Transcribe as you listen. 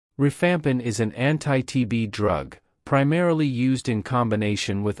Rifampin is an anti-TB drug, primarily used in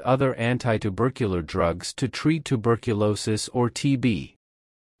combination with other antitubercular drugs to treat tuberculosis or TB.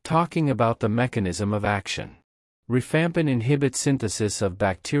 Talking about the mechanism of action. Rifampin inhibits synthesis of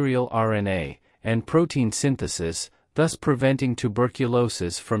bacterial RNA and protein synthesis, thus preventing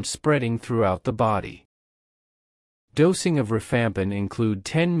tuberculosis from spreading throughout the body. Dosing of rifampin include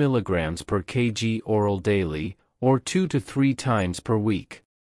 10 mg per kg oral daily, or 2 to 3 times per week.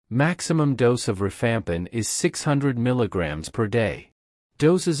 Maximum dose of rifampin is 600 mg per day.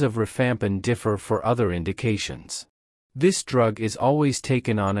 Doses of rifampin differ for other indications. This drug is always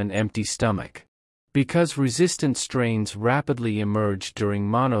taken on an empty stomach. Because resistant strains rapidly emerge during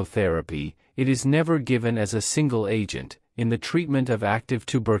monotherapy, it is never given as a single agent in the treatment of active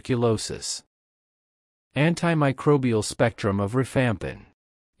tuberculosis. Antimicrobial spectrum of rifampin.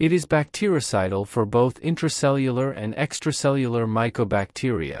 It is bactericidal for both intracellular and extracellular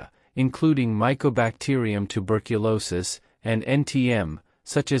mycobacteria, including Mycobacterium tuberculosis and NTM,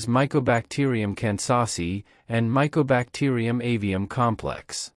 such as Mycobacterium kansasi and Mycobacterium avium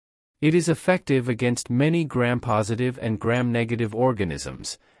complex. It is effective against many gram-positive and gram-negative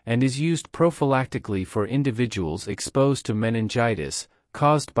organisms, and is used prophylactically for individuals exposed to meningitis,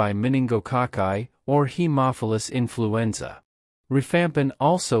 caused by meningococci, or Haemophilus influenza. Rifampin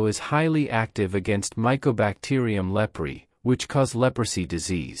also is highly active against Mycobacterium leprae, which cause leprosy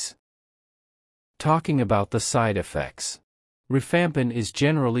disease. Talking about the side effects. Rifampin is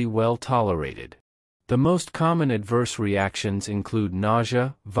generally well tolerated. The most common adverse reactions include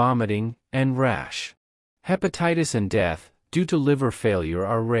nausea, vomiting, and rash. Hepatitis and death, due to liver failure,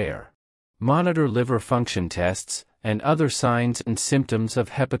 are rare. Monitor liver function tests, and other signs and symptoms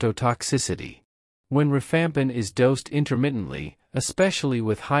of hepatotoxicity. When rifampin is dosed intermittently, especially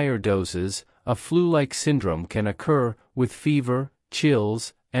with higher doses, a flu-like syndrome can occur, with fever,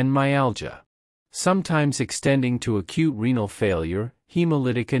 chills, and myalgia, sometimes extending to acute renal failure,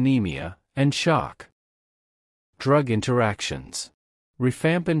 hemolytic anemia, and shock. Drug interactions.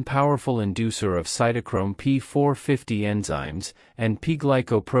 Rifampin, powerful inducer of cytochrome P450 enzymes and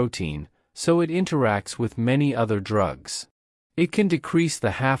P-glycoprotein, so it interacts with many other drugs. It can decrease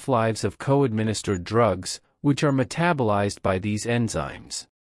the half-lives of co-administered drugs, which are metabolized by these enzymes.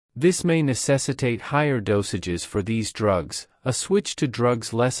 This may necessitate higher dosages for these drugs, a switch to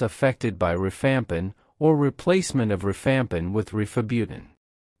drugs less affected by rifampin, or replacement of rifampin with rifabutin.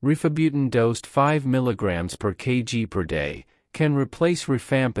 Rifabutin dosed 5 mg per kg per day can replace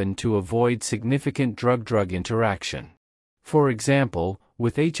rifampin to avoid significant drug-drug interaction. For example,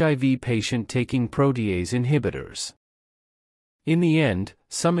 with HIV patient taking protease inhibitors. In the end,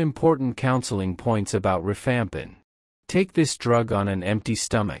 some important counseling points about rifampin. Take this drug on an empty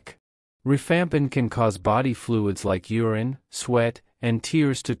stomach. Rifampin can cause body fluids like urine, sweat, and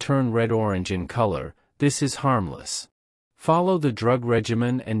tears to turn red-orange in color. This is harmless. Follow the drug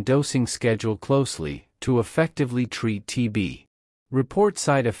regimen and dosing schedule closely to effectively treat TB. Report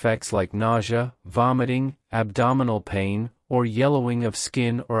side effects like nausea, vomiting, abdominal pain, or yellowing of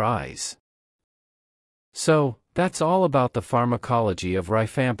skin or eyes. So, that's all about the pharmacology of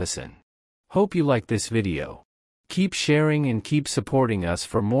rifampicin. Hope you like this video. Keep sharing and keep supporting us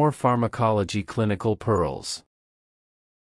for more pharmacology clinical pearls.